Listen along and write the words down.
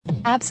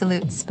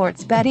Absolute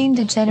sports betting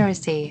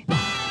degeneracy.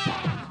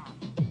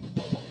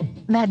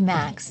 Mad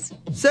Max.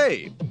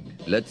 Say,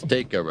 let's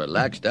take a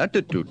relaxed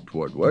attitude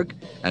toward work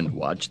and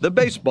watch the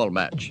baseball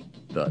match.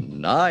 The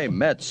Nye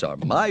Mets are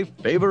my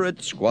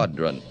favorite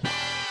squadron.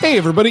 Hey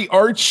everybody,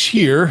 Arch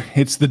here.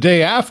 It's the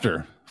day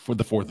after for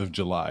the 4th of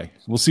July.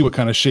 We'll see what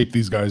kind of shape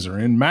these guys are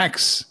in.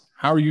 Max,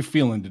 how are you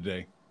feeling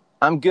today?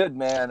 I'm good,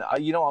 man.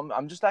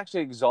 I'm just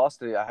actually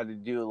exhausted. I had to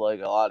do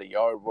like a lot of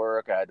yard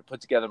work. I had to put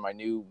together my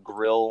new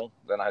grill.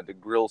 Then I had to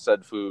grill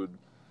said food.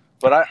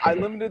 But I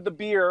limited the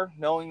beer,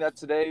 knowing that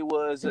today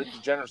was a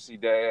degeneracy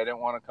day. I didn't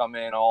want to come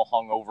in all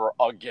hungover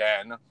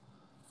again.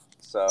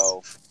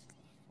 So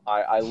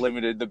I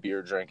limited the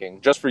beer drinking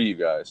just for you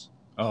guys.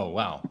 Oh,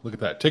 wow. Look at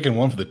that. Taking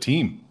one for the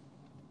team.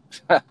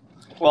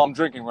 Well, I'm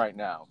drinking right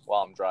now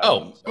while I'm driving.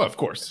 Oh, well, of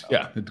course.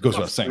 Yeah, it goes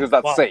without saying. Because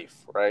that's safe,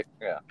 right?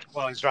 Yeah.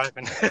 While he's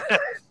driving.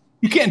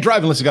 You can't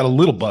drive unless you got a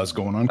little buzz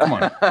going on. Come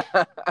on.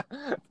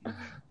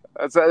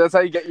 That's how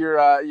you get your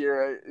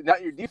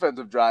not your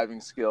defensive driving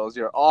skills,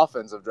 your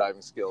offensive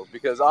driving skills.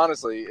 Because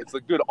honestly, it's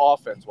a good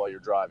offense while you're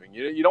driving.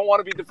 You don't want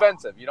to be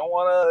defensive. You don't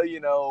want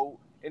to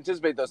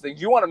anticipate those things.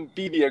 You want to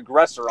be the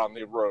aggressor on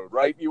the road,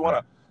 right? You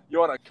want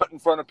to cut in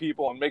front of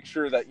people and make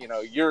sure that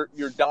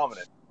you're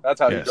dominant.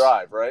 That's how you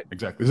drive, right?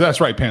 Exactly. That's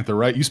right, Panther.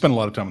 Right? You spend a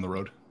lot of time on the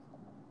road.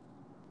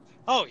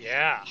 Oh,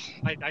 yeah.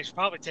 I should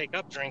probably take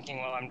up drinking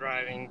while I'm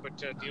driving, but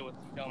to deal with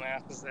the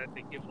dumbasses that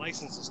they give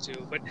licenses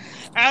to. But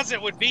as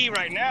it would be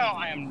right now,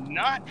 I am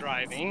not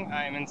driving.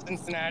 I am in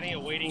Cincinnati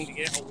awaiting to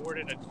get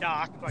awarded a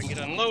dock so I can get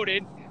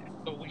unloaded.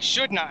 So we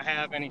should not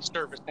have any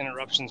service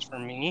interruptions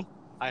from me,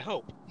 I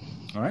hope.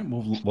 All right,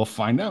 we'll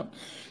find out.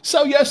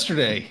 So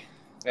yesterday,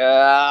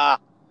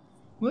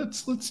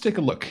 let's take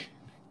a look.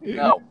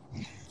 No.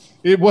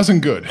 It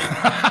wasn't good.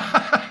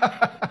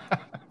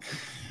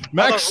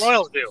 Max, how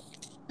Royals do?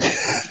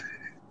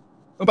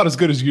 About as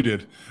good as you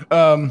did.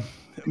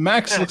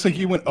 Max, looks like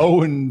you went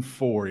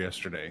 0-4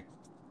 yesterday.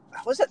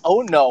 Was it?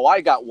 Oh, no, I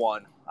got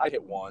one. I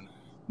hit one.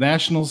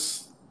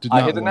 Nationals did not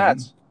win. I hit the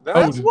Nats. The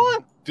Nats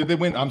won. Did they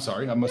win? I'm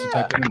sorry. I must have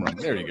typed that in wrong.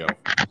 There you go.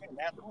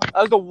 That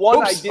was the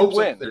one I did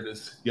win. There it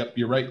is. Yep,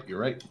 you're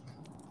right.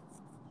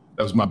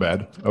 That was my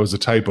bad. That was a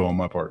typo on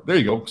my part. There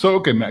you go. So,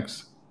 okay,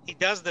 Max. He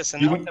does this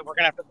enough that we're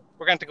gonna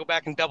have to go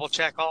back and double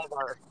check all of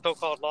our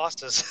so-called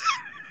losses.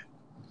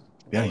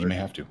 Yeah, you may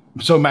have to.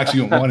 So, Max,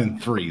 you went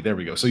 1-3. There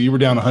we go. So you were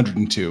down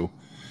 102.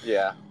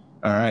 Yeah.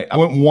 All right. I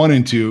went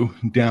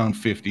 1-2, down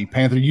 50.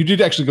 Panther, you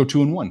did actually go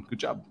 2-1. Good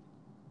job.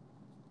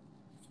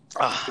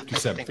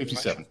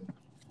 57.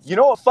 You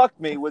know what fucked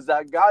me was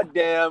that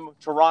goddamn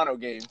Toronto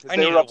game because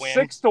they were up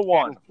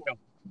 6-1. Yeah.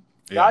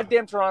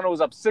 Goddamn Toronto was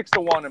up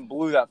 6-1 and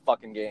blew that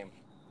fucking game.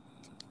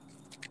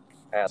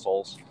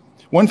 Assholes.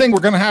 One thing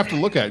we're going to have to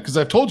look at, because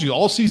I've told you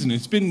all season,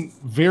 it's been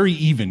very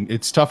even.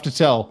 It's tough to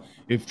tell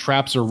if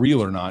traps are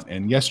real or not.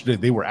 And yesterday,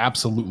 they were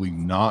absolutely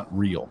not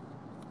real.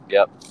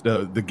 Yep.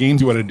 The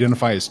games you would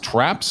identify as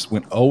traps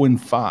went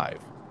 0-5.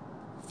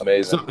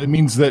 Amazing. So it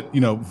means that,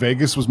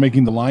 Vegas was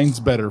making the lines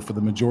better for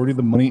the majority of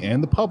the money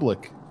and the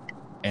public.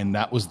 And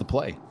that was the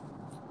play.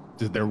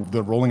 They're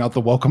rolling out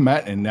the welcome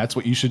mat, and that's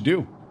what you should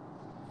do.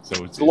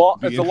 So it's a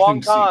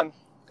long con.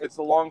 It's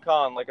a long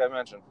con, like I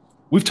mentioned.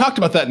 We've talked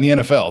about that in the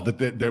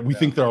NFL, that we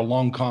think there are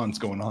long cons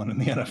going on in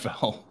the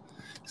NFL.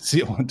 See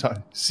it one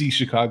time. See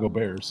Chicago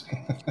Bears.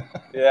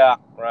 Yeah,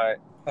 right.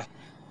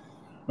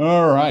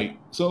 All right.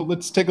 So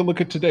let's take a look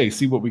at today,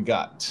 see what we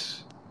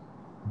got.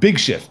 Big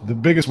shift, the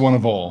biggest one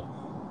of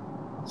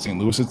all. St.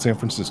 Louis at San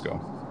Francisco.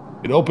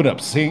 It opened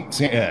up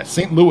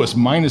St. Louis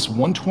minus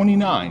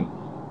 129,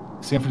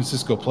 San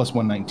Francisco plus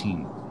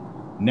 119.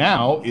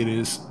 Now it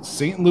is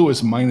St.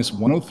 Louis minus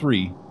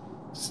 103.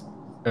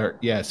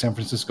 San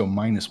Francisco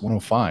minus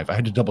 105. I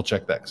had to double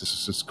check that because this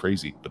is just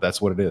crazy, but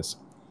that's what it is.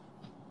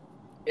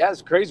 Yeah,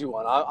 it's a crazy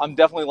one. I'm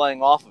definitely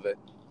laying off of it.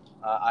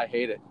 I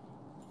hate it.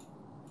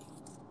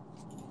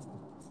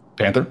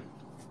 Panther?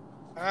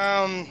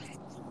 I'm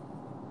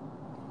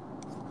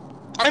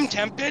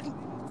tempted.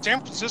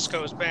 San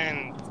Francisco's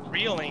been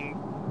reeling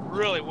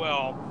really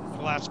well for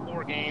the last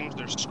 4 games.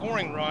 They're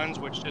scoring runs,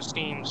 which just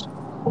seems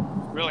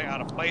really out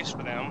of place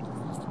for them.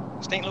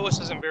 St. Louis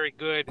isn't very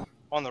good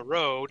on the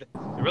road.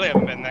 They really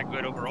haven't been that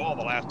good overall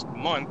the last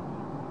month.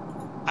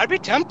 I'd be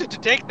tempted to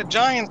take the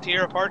Giants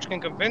here if Arch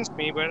can convince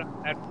me, but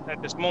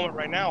at this moment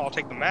right now, I'll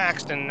take the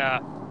Max and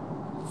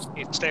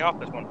stay off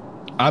this one.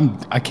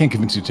 I can't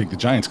convince you to take the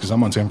Giants because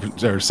I'm on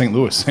St.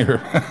 Louis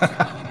here.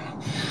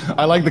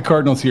 I like the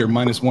Cardinals here,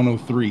 minus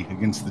 103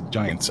 against the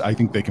Giants. I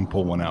think they can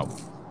pull one out.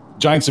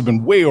 Giants have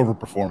been way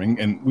overperforming,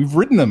 and we've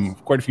ridden them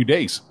quite a few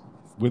days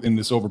within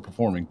this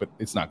overperforming, but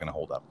it's not going to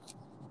hold up.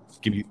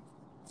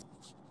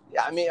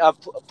 Yeah, I mean,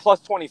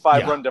 plus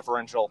 25 run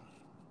differential,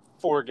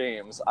 4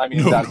 games. I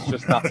mean, that's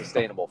just not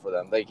sustainable for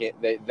them. They can't.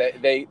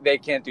 They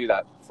can't do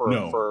that for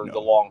the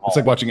long haul. It's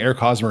like watching Eric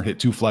Hosmer hit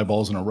 2 fly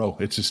balls in a row.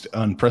 It's just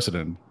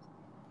unprecedented.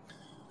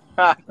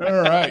 All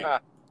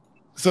right.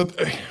 So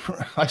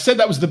I said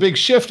that was the big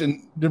shift,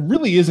 and there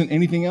really isn't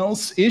anything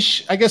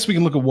else-ish. I guess we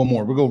can look at one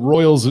more. We'll go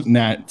Royals at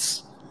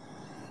Nats.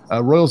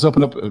 Royals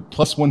opened up at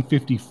plus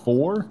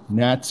 154,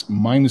 Nats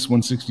minus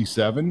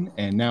 167,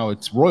 and now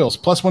it's Royals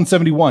plus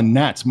 171,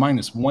 Nats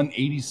minus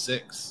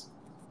 186.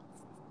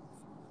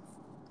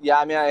 Yeah,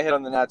 I mean, I hit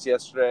on the Nats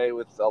yesterday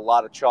with a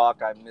lot of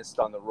chalk. I missed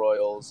on the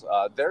Royals.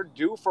 They're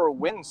due for a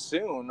win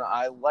soon.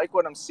 I like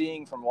what I'm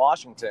seeing from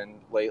Washington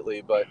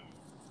lately, but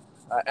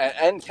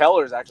and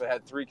Keller's actually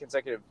had 3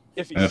 consecutive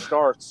iffy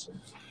starts.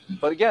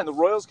 But again, the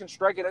Royals can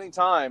strike at any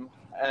time,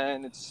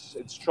 and it's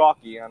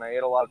chalky. And I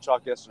ate a lot of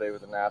chalk yesterday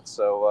with the Nats,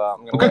 so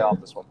I'm going to lay off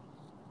this one.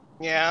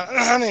 Yeah,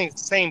 I'm in the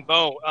same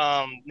boat.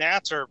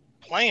 Nats are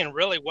playing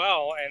really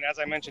well, and as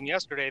I mentioned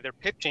yesterday, their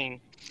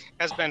pitching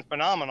has been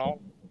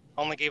phenomenal.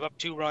 Only gave up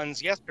 2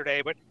 runs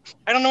yesterday, but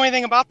I don't know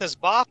anything about this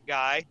Voth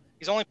guy.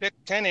 He's only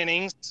pitched 10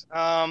 innings.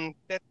 And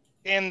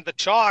the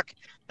chalk,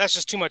 that's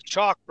just too much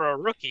chalk for a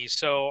rookie,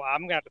 so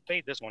I'm going to have to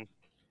fade this one.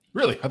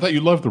 Really? I thought you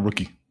loved the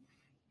rookie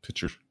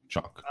pitcher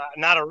chalk.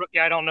 Not a rookie.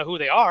 I don't know who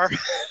they are.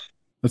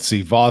 Let's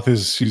see. Voth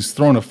he's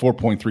thrown a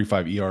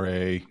 4.35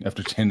 ERA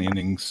after 10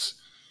 innings.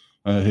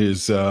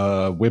 His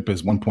whip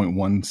is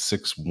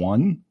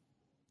 1.161.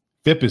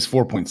 FIP is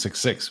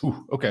 4.66.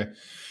 Ooh, okay.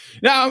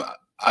 Now,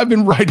 I've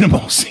been riding them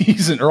all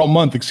season, or all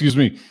month, excuse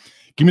me.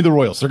 Give me the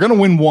Royals. They're going to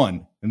win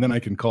 1, and then I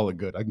can call it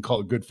good. I can call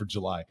it good for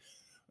July.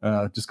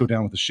 Just go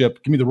down with the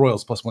ship. Give me the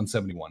Royals plus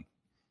 171.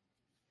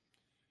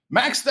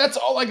 Max, that's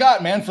all I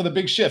got, man, for the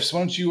big shifts. Why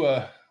don't you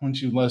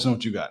let us know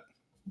what you got?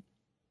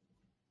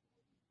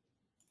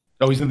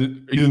 Oh, he's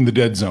in the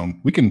dead zone.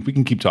 We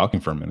can keep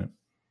talking for a minute.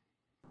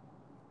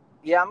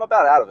 Yeah, I'm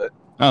about out of it.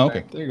 Oh,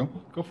 okay. There you go.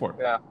 Go for it.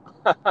 Yeah.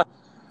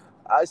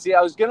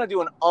 I was gonna do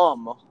an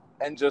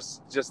and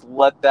just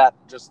let that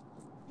just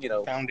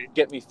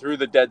get me through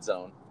the dead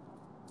zone.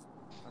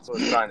 That's what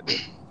I was trying to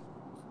do.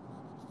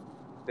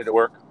 Did it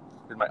work?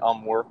 Did my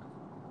work?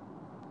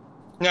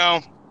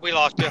 No, we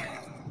lost you.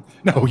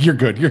 No, you're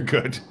good. You're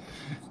good.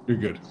 You're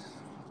good.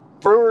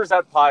 Brewers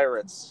at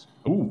Pirates.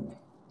 Ooh,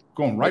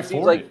 going right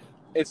for it.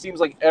 It seems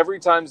like every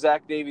time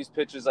Zach Davies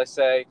pitches, I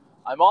say,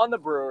 I'm on the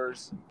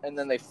Brewers, and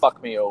then they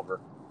fuck me over.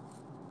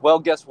 Well,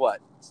 guess what?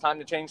 It's time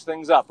to change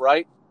things up,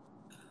 right?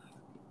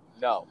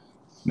 No.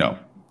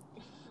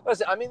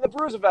 Listen, I mean, the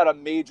Brewers have had a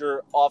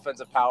major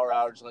offensive power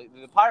outage. Like,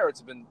 the Pirates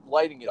have been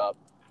lighting it up.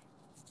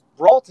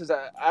 Brault has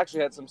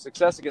actually had some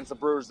success against the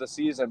Brewers this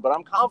season, but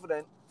I'm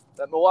confident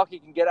that Milwaukee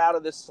can get out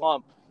of this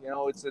slump.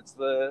 It's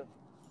the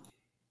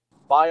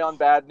buy on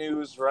bad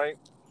news, right?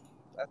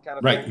 That kind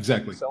of thing. Right,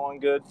 exactly. Sell on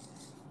good.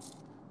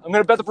 I'm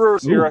going to bet the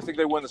Brewers here. I think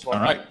they win this one.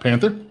 All right,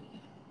 Panther?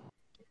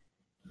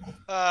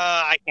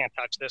 I can't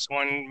touch this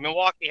one.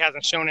 Milwaukee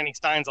hasn't shown any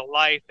signs of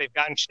life. They've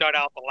gotten shut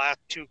out the last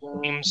 2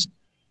 games.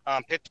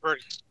 Pittsburgh,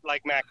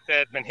 like Max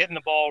said, been hitting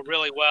the ball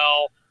really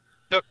well.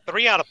 Took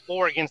 3 out of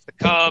 4 against the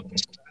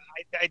Cubs.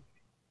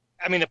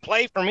 I mean, the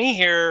play for me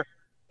here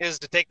is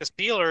to take the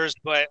Steelers,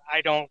 but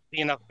I don't see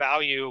enough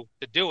value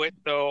to do it,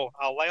 so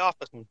I'll lay off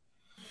this one.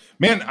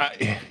 Man,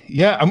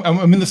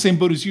 I'm in the same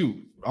boat as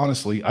you.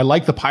 Honestly, I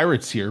like the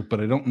Pirates here, but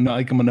I don't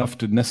like them enough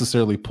to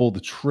necessarily pull the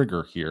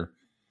trigger here.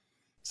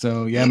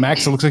 So, yeah,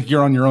 Max, it looks like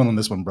you're on your own on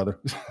this one, brother.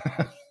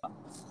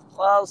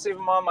 Well, let's see if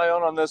I'm on my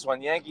own on this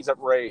one. Yankees at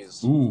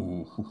Rays.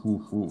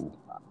 Ooh.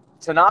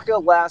 Tanaka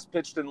last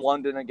pitched in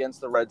London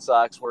against the Red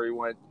Sox, where he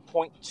went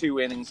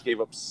 0.2 innings,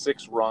 gave up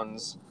 6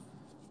 runs.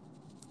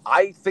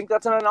 I think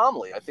that's an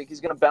anomaly. I think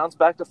he's going to bounce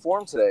back to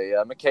form today.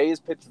 McKay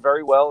has pitched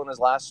very well in his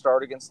last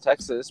start against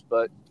Texas,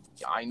 but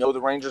I know the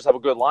Rangers have a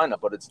good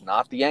lineup, but it's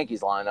not the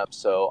Yankees lineup,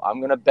 so I'm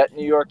going to bet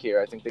New York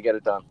here. I think they get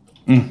it done.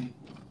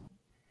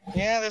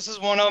 Yeah, this is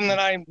one of them that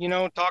I,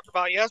 talked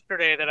about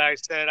yesterday that I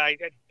said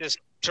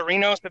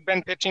Chirinos have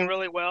been pitching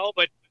really well,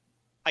 but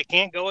I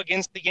can't go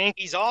against the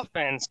Yankees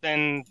offense,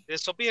 and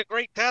this will be a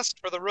great test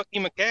for the rookie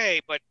McKay,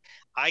 but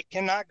I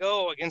cannot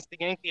go against the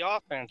Yankee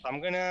offense.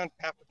 I'm going to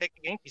have to take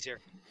the Yankees here.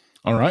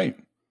 All right.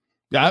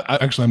 Yeah,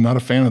 I'm not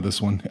a fan of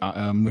this one.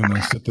 I'm going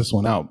to sit this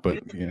one out,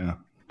 but yeah.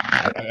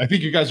 I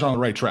think you guys are on the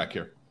right track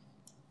here.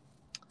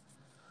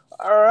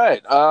 All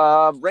right.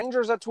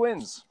 Rangers at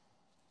Twins.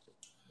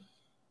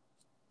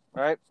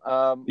 All right.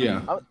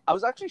 I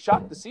was actually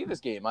shocked to see this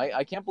game.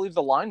 I can't believe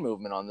the line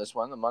movement on this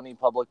one. The money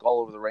public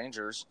all over the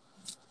Rangers.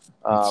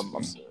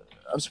 I'm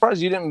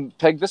surprised you didn't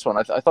peg this one.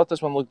 I thought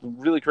this one looked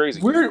really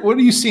crazy. What are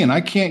you seeing? I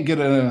couldn't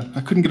get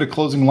a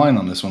closing line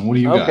on this one. What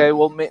do you got? Okay,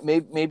 well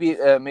maybe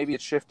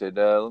it shifted.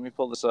 Let me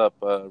pull this up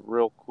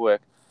real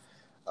quick.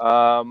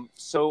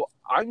 So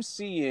I'm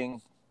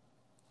seeing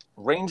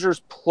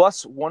Rangers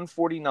plus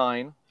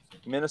 149,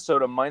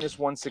 Minnesota minus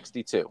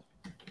 162.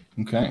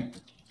 Okay.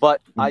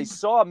 But I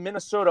saw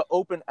Minnesota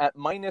open at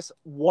minus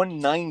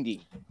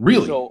 190.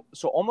 Really?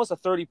 So almost a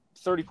 30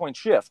 point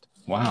shift.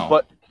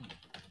 Wow.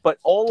 But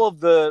all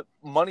of the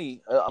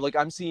money,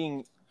 I'm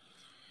seeing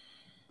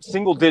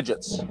single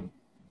digits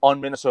on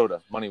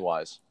Minnesota money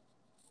wise.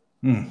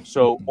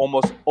 So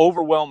almost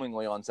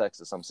overwhelmingly on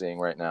Texas, I'm seeing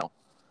right now.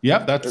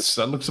 Yep, that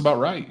looks about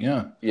right.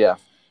 Yeah. Yeah.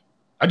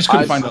 I just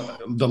couldn't find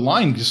the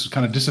line. Just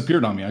kind of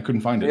disappeared on me. I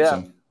couldn't find it.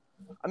 Yeah. So.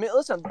 I mean,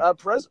 listen,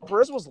 Perez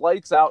was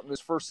lights out in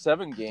his first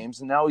 7 games,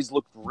 and now he's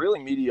looked really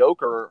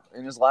mediocre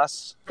in his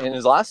last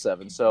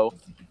 7. So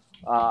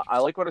I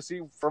like what I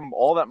see from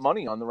all that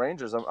money on the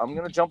Rangers. I'm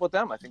going to jump with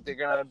them. I think they're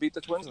going to beat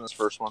the Twins in this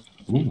first one.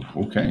 Ooh,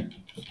 okay.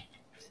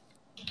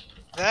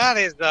 That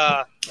is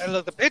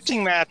look, the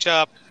pitching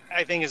matchup,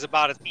 I think, is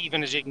about as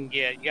even as you can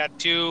get. You got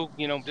two,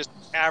 just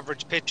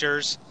average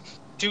pitchers,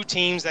 two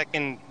teams that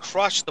can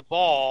crush the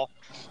ball.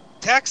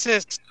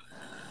 Texas,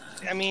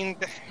 I mean,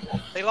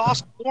 they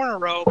lost 4 in a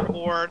row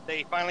before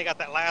they finally got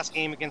that last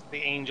game against the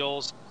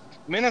Angels.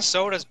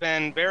 Minnesota's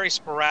been very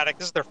sporadic.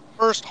 This is their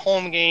first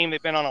home game.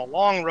 They've been on a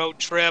long road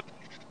trip.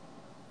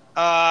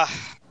 They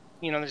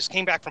just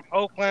came back from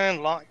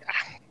Oakland.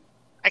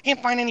 I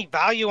can't find any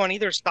value on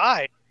either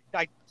side.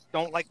 I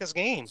don't like this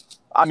game.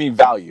 I mean,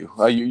 value.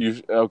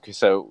 Okay,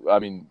 so, I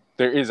mean,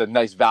 there is a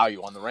nice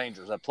value on the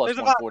Rangers at plus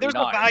 149. There's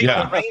no value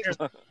on the Rangers.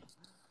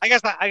 I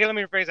guess let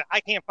me rephrase it. I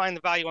can't find the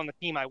value on the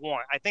team I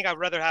want. I think I'd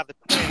rather have the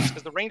Twins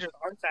because the Rangers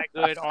aren't that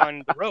good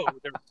on the road.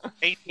 They're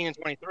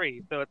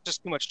 18-23, so it's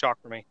just too much chalk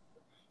for me.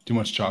 Too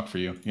much chalk for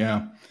you,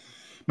 yeah.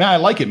 Man, I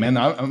like it, man.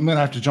 I'm going to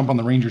have to jump on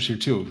the Rangers here,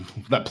 too.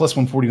 That plus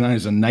 149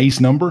 is a nice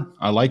number.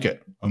 I like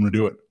it. I'm going to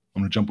do it.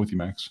 I'm going to jump with you,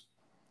 Max.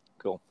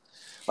 Cool.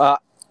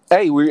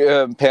 Hey,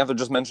 Panther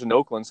just mentioned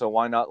Oakland, so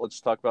why not? Let's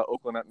talk about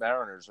Oakland at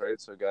Mariners,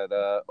 right? So we got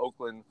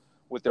Oakland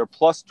with their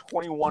plus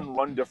 21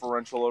 run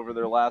differential over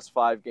their last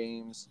 5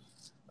 games.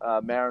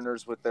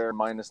 Mariners with their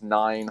minus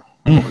 9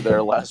 over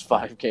their last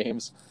 5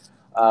 games.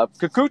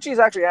 Kikuchi's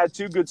actually had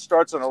 2 good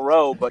starts in a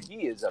row, but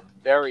he is a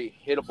very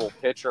hittable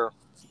pitcher.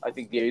 I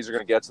think the A's are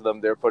going to get to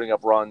them. They're putting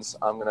up runs.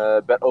 I'm going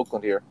to bet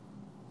Oakland here.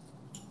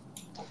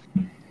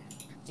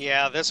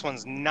 Yeah, this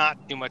one's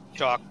not too much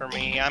chalk for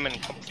me. I'm in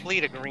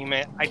complete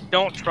agreement. I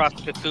don't trust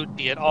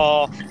Kikuchi at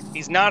all.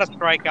 He's not a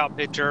strikeout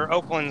pitcher.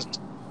 Oakland's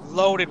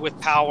loaded with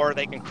power.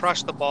 They can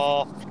crush the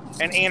ball.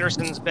 And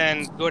Anderson's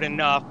been good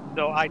enough.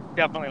 So I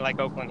definitely like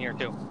Oakland here,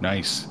 too.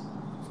 Nice.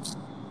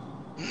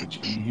 Put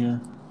you in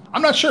here.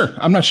 I'm not sure.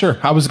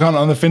 I was kind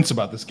of on the fence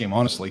about this game,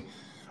 honestly.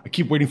 I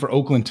keep waiting for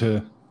Oakland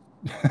to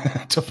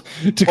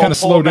kind of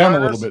slow down a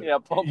little bit. Yeah,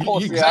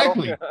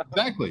 exactly.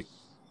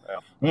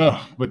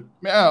 But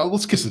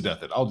let's kiss the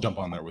death. I'll jump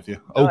on there with you.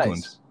 Nice.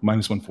 Oakland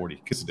minus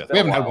 140. Kiss the death. We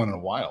haven't had one in a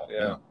while.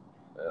 Yeah.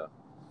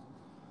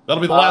 That'll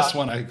be the last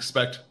one, I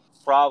expect.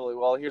 Probably.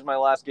 Well, here's my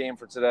last game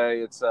for today.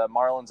 It's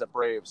Marlins at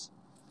Braves.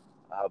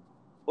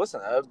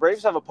 Listen,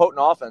 Braves have a potent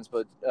offense,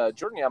 but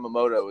Jordan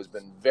Yamamoto has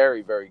been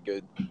very, very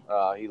good.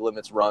 He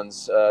limits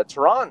runs.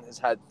 Tehran has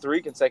had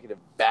 3 consecutive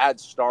bad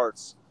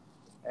starts,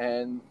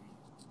 and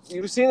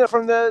you've seen it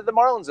from the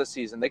Marlins this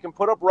season. They can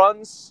put up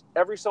runs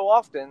every so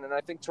often, and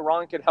I think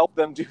Tehran could help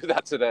them do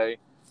that today.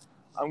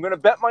 I'm going to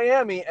bet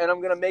Miami, and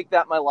I'm going to make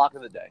that my lock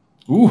of the day.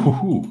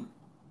 Ooh.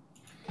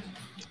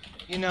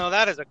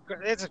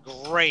 It's a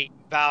great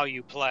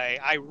value play.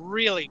 I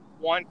really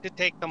want to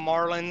take the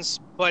Marlins,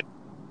 but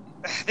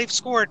they've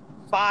scored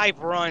 5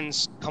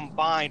 runs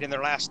combined in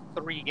their last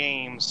 3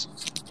 games.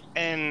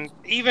 And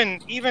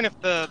even if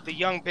the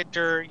young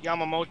pitcher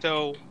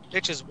Yamamoto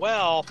pitches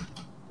well,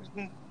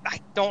 I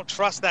don't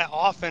trust that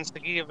offense to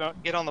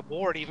get on the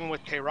board, even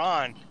with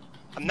Tehran.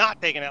 I'm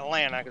not taking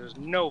Atlanta because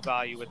there's no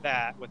value with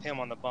that, with him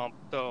on the bump.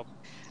 So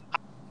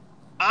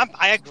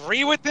I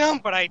agree with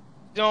them, but I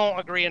don't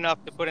agree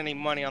enough to put any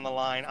money on the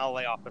line. I'll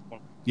lay off this one.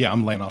 Yeah,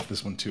 I'm laying off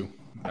this one too.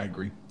 I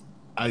agree.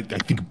 I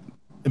think,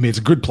 it's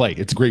a good play.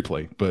 It's a great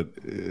play, but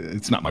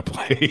it's not my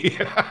play.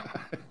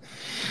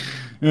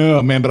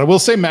 Oh, man. But I will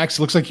say, Max,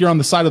 it looks like you're on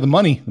the side of the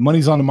money. The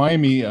money's on the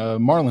Miami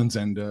Marlins,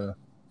 and the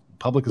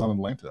public is on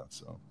Atlanta.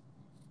 So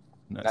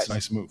that's a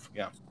nice move.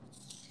 Yeah.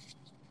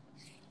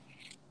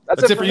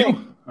 That's it for you.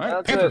 All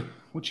right, Panther,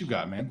 what you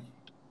got, man?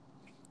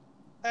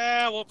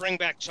 We'll bring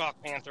back Chalk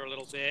Panther a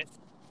little bit.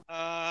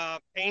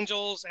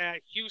 Angels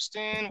at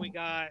Houston. We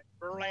got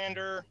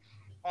Verlander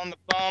on the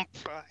bump.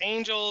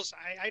 Angels,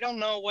 I don't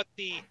know what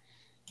the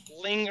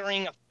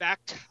lingering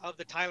effect of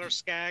the Tyler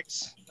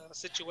Skaggs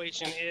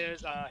situation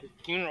is. His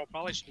funeral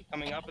probably should be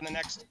coming up in the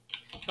next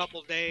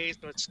couple of days,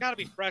 so it's got to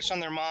be fresh on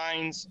their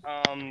minds.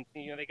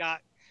 They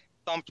got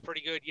thumped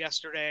pretty good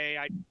yesterday.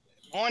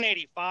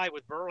 185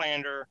 with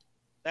Verlander.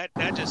 That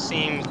just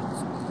seems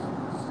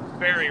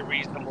very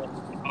reasonable.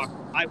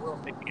 I will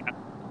take it.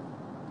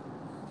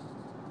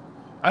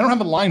 I don't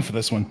have a line for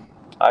this one.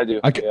 I do.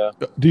 Yeah.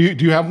 Do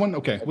you have one?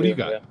 Okay. What do you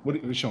got? Yeah. What are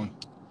you showing?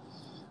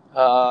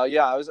 I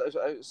was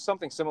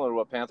something similar to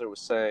what Panther was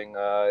saying.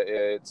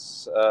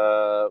 It's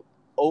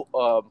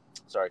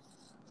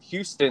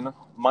Houston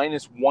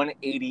minus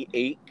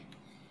 188,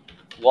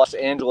 Los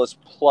Angeles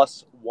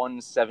plus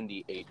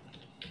 178.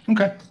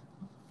 Okay.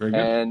 Very good.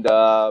 And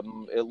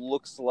it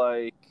looks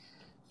like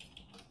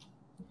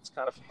it's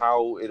kind of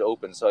how it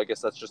opens. So I guess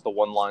that's just the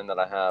one line that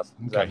I have.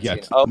 Okay. Yeah.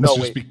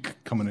 Mr.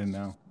 Speak coming in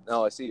now.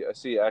 No, I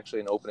see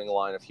actually an opening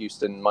line of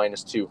Houston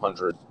minus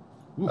 200.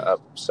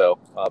 So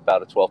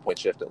about a 12-point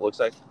shift, it looks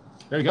like.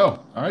 There you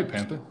go. All right,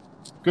 Panther.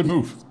 Good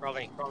move.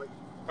 Probably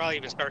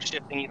even start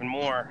shifting even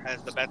more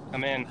as the bets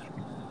come in.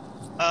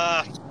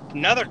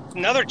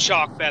 Another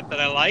chalk bet that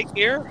I like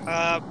here.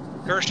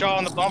 Kershaw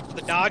on the bump for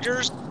the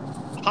Dodgers.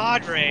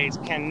 Padres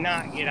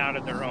cannot get out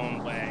of their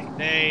own way.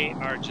 They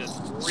are just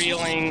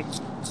reeling.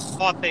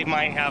 Thought they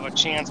might have a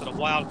chance at a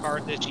wild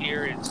card this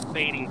year. It's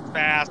fading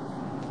fast.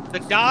 The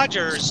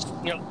Dodgers,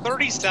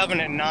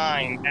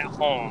 37-9 at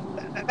home.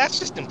 That's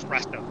just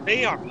impressive.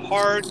 They are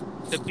hard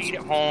to beat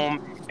at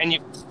home, and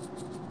you've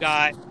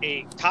got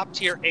a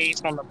top-tier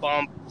ace on the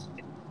bump.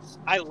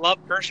 I love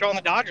Kershaw and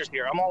the Dodgers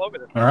here. I'm all over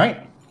this. All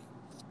right.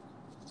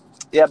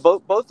 Yeah,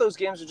 both those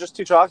games are just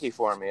too chalky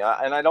for me,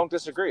 and I don't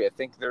disagree. I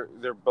think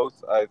they're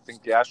both. I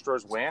think the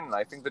Astros win, and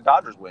I think the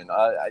Dodgers win.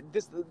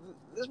 This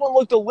one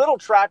looked a little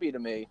trappy to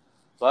me,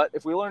 but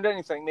if we learned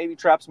anything, maybe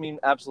traps mean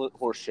absolute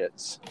horseshit.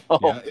 So.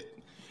 Yeah,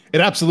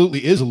 it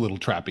absolutely is a little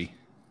trappy.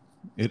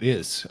 It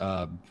is.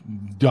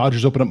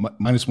 Dodgers open up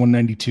minus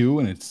 192,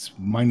 and it's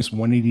minus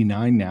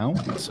 189 now,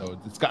 so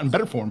it's gotten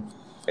better for them.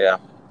 Yeah.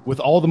 With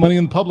all the money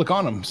in the public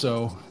on them.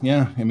 So,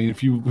 yeah, I mean,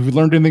 if you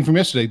learned anything from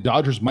yesterday,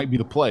 Dodgers might be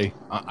the play.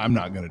 I'm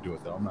not going to do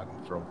it, though. I'm not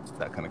going to throw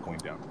that kind of coin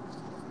down.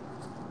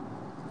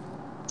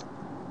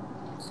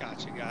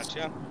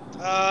 Gotcha.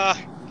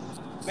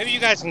 Maybe you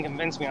guys can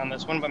convince me on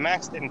this one, but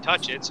Max didn't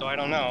touch it, so I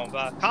don't know.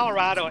 But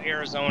Colorado,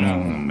 Arizona.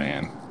 Oh,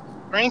 man.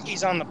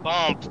 Greinke's on the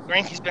bump.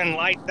 Greinke's been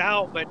lights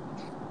out, but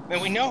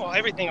we know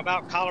everything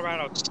about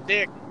Colorado's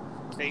stick.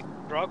 They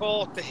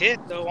struggle to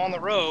hit, though, on the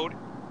road.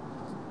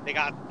 They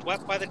got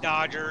swept by the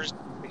Dodgers.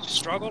 They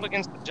struggled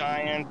against the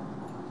Giants.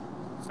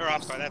 Or,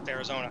 I'm sorry, that's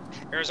Arizona.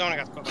 Arizona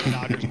got swept by the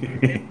Dodgers.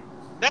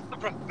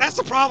 That's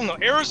the problem,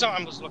 though. Arizona,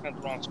 I'm just looking at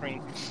the wrong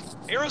screen.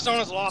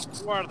 Arizona's lost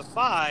 4 out of the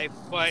 5,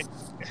 but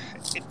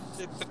it's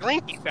the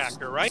Greinke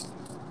factor, right?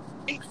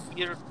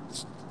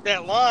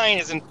 That line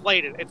is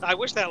inflated. I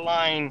wish that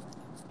line...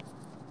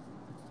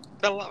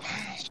 I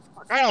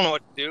don't know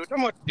what to do. I don't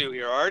know what to do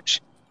here,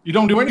 Arch. You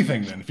don't do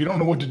anything, then. If you don't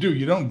know what to do,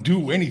 you don't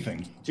do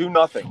anything. Do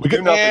nothing.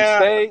 Do nothing.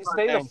 Yeah,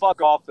 stay the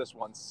fuck off this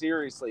one,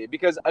 seriously.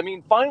 Because, I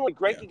mean, finally,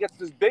 Greinke gets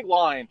this big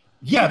line.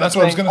 Yeah, that's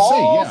what I was going to say.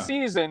 All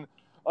season,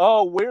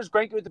 where's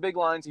Greinke with the big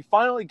lines? He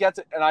finally gets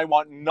it, and I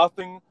want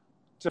nothing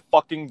to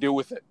fucking do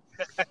with it.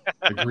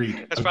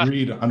 Agreed.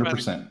 Agreed,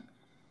 100%.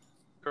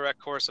 Correct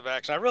course of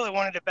action. I really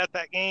wanted to bet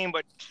that game,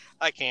 but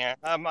I can't.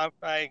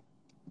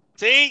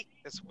 See?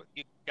 That's what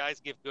you guys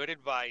give good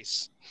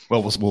advice.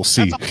 Well, we'll see. We'll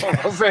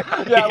see.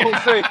 Yeah, we'll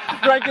see.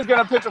 Greinke's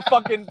going to pitch a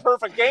fucking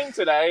perfect game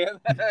today, and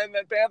then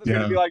Panthers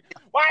going to be like,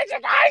 why did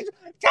you guys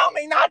tell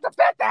me not to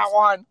bet that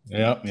one?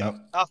 Yep.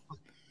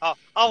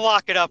 I'll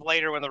lock it up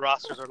later when the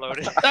rosters are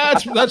loaded.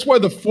 That's why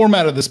the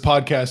format of this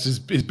podcast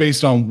is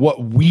based on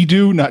what we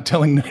do, not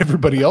telling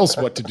everybody else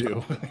what to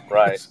do.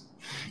 Right.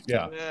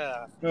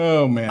 Yeah.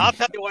 Oh, man. I'll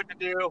tell you what to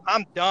do.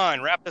 I'm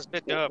done. Wrap this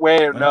bitch up.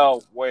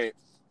 Wait.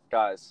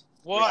 Guys.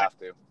 What? We have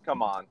to.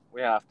 Come on.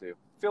 We have to.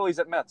 Phillies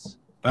at Mets.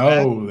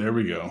 Oh, there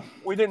we go.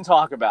 We didn't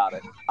talk about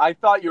it. I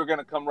thought you were going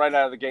to come right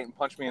out of the gate and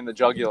punch me in the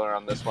jugular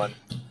on this one.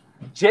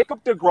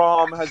 Jacob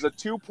deGrom has a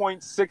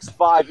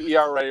 2.65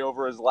 ERA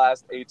over his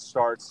last 8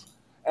 starts,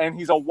 and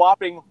he's a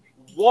whopping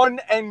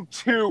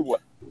 1-2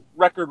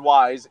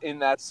 record-wise in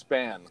that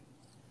span.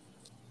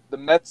 The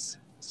Mets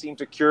seem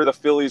to cure the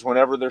Phillies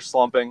whenever they're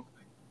slumping.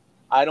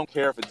 I don't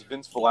care if it's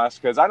Vince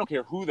Velasquez. I don't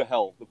care who the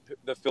hell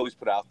the Phillies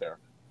put out there.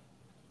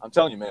 I'm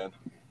telling you, man,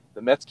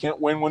 the Mets can't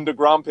win when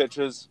deGrom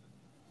pitches.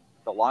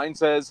 The line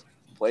says,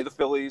 play the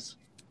Phillies.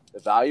 The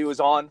value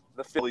is on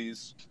the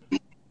Phillies.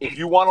 If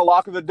you want a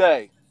lock of the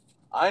day,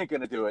 I ain't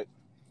going to do it.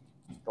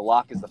 The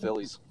lock is the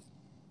Phillies.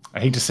 I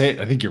hate to say it.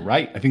 I think you're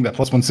right. I think that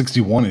plus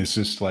 161 is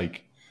just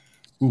like,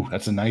 ooh,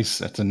 that's a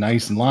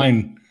nice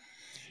line.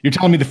 You're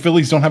telling me the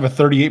Phillies don't have a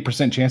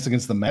 38% chance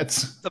against the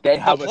Mets? They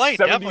have a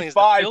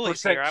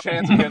 75%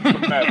 chance against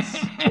the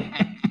Mets.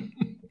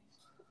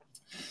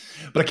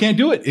 But I can't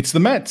do it. It's the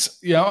Mets.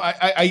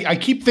 I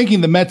keep thinking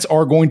the Mets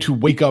are going to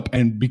wake up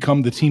and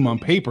become the team on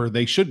paper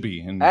they should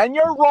be. And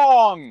you're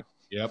wrong.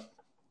 Yep.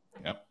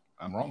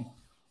 I'm wrong.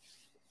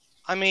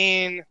 I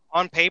mean,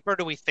 on paper,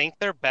 do we think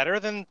they're better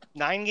than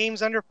 9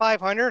 games under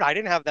 500? I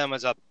didn't have them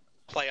as a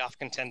playoff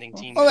contending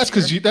team. Oh, that's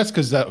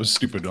because that was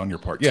stupid on your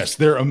part. Yes,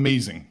 they're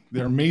amazing.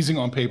 They're amazing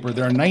on paper.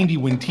 They're a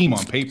 90-win team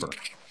on paper.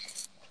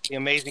 The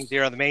amazing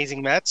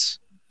Mets.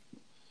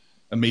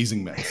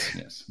 Amazing Mets.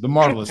 Yes, the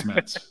marvelous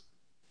Mets.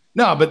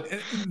 No, but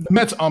the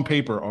Mets on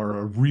paper are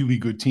a really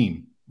good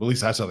team. At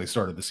least that's how they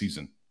started the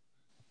season.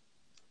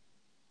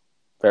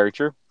 Very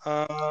true.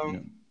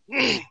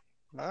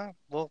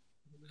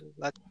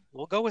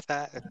 We'll go with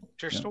that.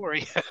 It's your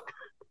story.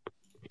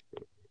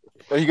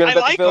 Are you going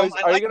to bet the Phillies?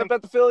 Are you going to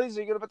bet the Phillies?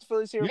 Are you going to bet the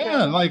Phillies here?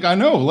 Yeah, I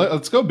know.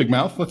 Let's go, Big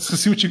Mouth. Let's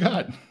see what you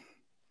got.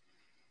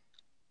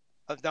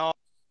 No.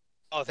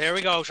 Oh, there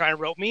we go. Trying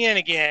to rope me in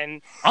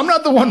again. I'm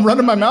not the one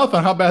running my mouth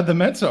on how bad the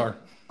Mets are.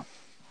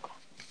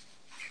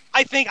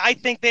 I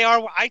think they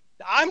are.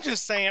 I'm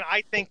just saying.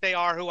 I think they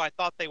are who I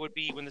thought they would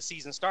be when the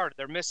season started.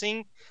 They're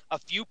missing a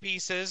few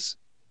pieces,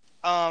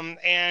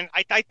 and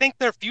I think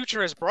their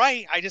future is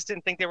bright. I just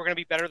didn't think they were going to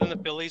be better than the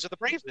Phillies or the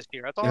Braves this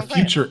year. That's all I'm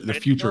saying. The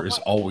future is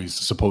always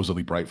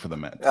supposedly bright for the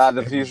Mets.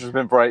 The future's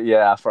been bright,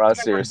 yeah, for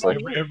us. Seriously,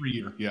 every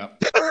year, yeah.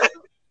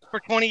 For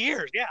 20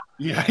 years, yeah.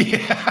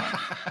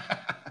 Yeah.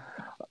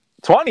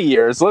 20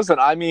 years. Listen,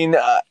 I mean,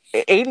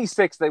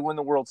 86, they win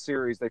the World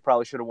Series. They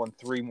probably should have won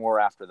 3 more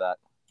after that.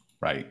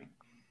 Right.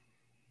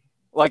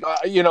 Like,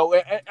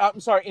 I'm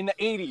sorry, in the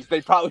 80s,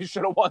 they probably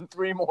should have won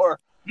 3 more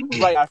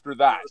right after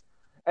that.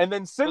 And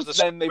then since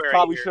then, they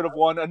probably should have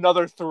won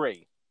another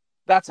 3.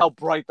 That's how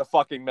bright the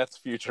fucking Mets'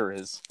 future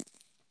is.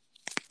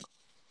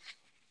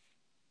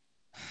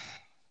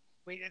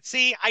 Wait,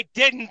 see, I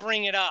didn't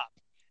bring it up.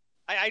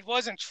 I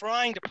wasn't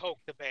trying to poke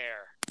the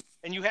bear,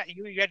 and you had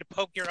to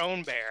poke your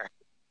own bear.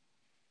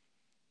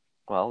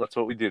 Well, that's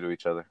what we do to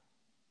each other.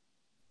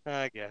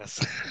 I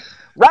guess.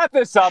 Wrap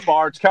this up,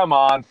 Arch. Come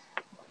on.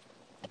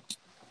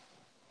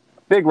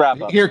 Big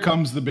wrap up. Here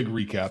comes the big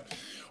recap.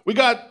 We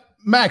got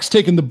Max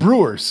taking the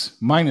Brewers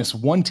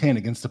 -110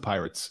 against the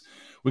Pirates.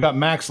 We got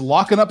Max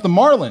locking up the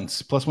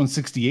Marlins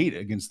 +168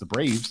 against the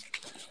Braves.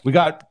 We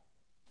got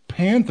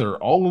Panther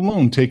all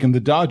alone taking the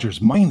Dodgers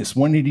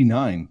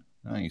 -189.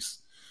 Nice.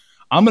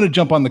 I'm going to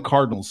jump on the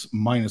Cardinals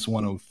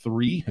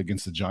 -103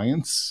 against the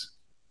Giants.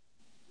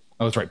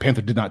 Oh, that's right.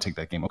 Panther did not take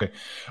that game. Okay.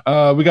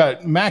 We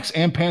got Max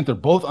and Panther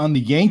both on the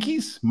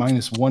Yankees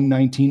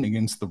 -119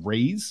 against the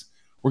Rays.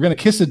 We're going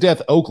to kiss to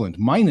death Oakland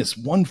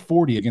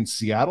 -140 against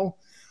Seattle.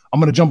 I'm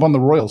going to jump on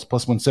the Royals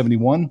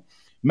 +171.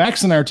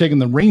 Max and I are taking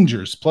the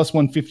Rangers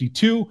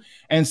 +152,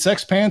 and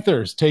Sex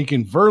Panthers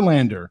taking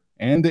Verlander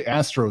and the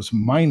Astros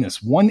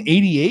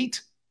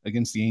 -188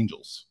 against the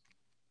Angels.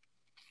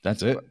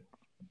 That's it.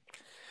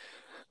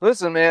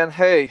 Listen, man,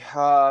 hey,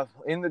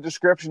 in the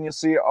description, you'll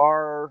see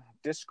our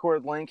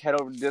Discord link. Head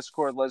over to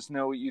Discord. Let us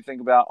know what you think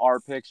about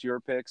our picks, your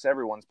picks,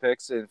 everyone's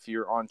picks. And if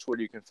you're on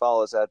Twitter, you can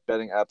follow us at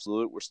Betting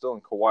Absolute. We're still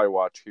in Kawhi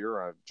Watch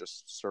here. I've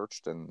just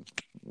searched and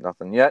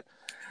nothing yet.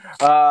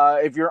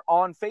 If you're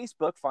on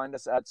Facebook, find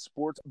us at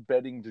Sports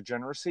Betting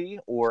Degeneracy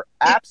or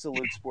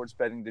Absolute Sports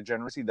Betting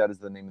Degeneracy. That is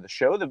the name of the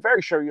show. The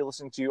very show you're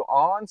listening to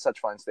on such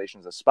fine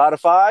stations as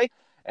Spotify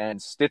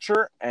and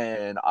Stitcher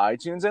and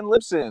iTunes and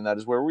Libsyn. That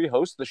is where we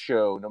host the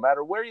show. No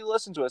matter where you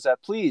listen to us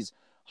at, please,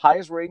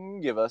 highest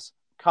rating give us,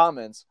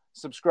 comments,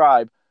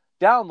 subscribe,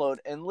 download,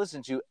 and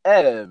listen to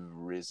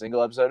every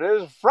single episode.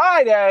 It is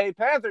Friday.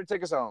 Panther,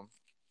 take us home.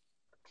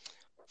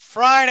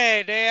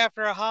 Friday, day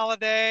after a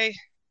holiday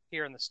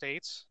here in the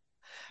States.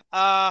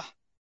 And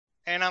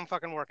I'm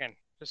fucking working.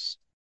 Just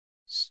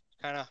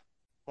kind of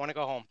want to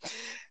go home.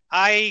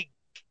 I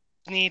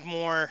need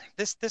more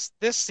this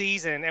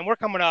season, and we're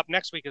coming up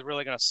next week is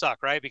really going to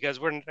suck, right? Because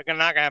we're not going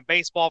to have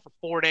baseball for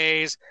 4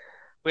 days.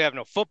 We have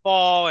no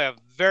football. We have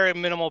very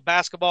minimal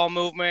basketball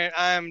movement.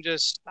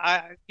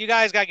 You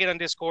guys got to get on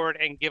Discord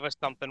and give us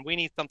something. We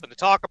need something to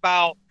talk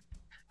about.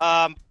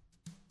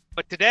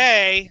 But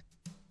today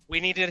we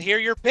need to hear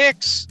your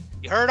picks.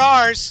 You heard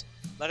ours.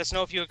 Let us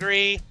know if you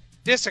agree,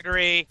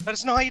 disagree. Let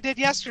us know how you did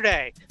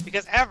yesterday,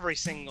 because every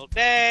single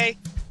day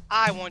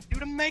I want you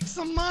to make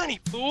some money,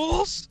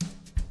 fools.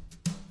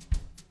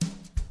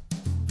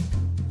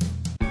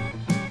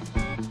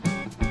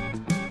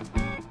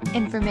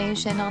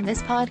 Information on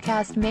this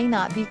podcast may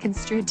not be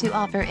construed to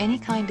offer any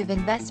kind of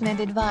investment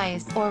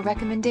advice or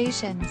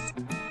recommendations.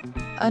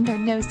 Under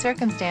no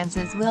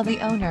circumstances will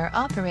the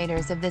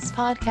owner-operators of this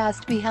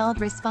podcast be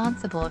held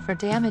responsible for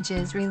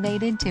damages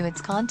related to its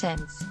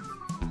contents.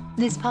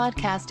 This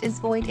podcast is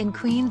void in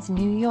Queens,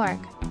 New York.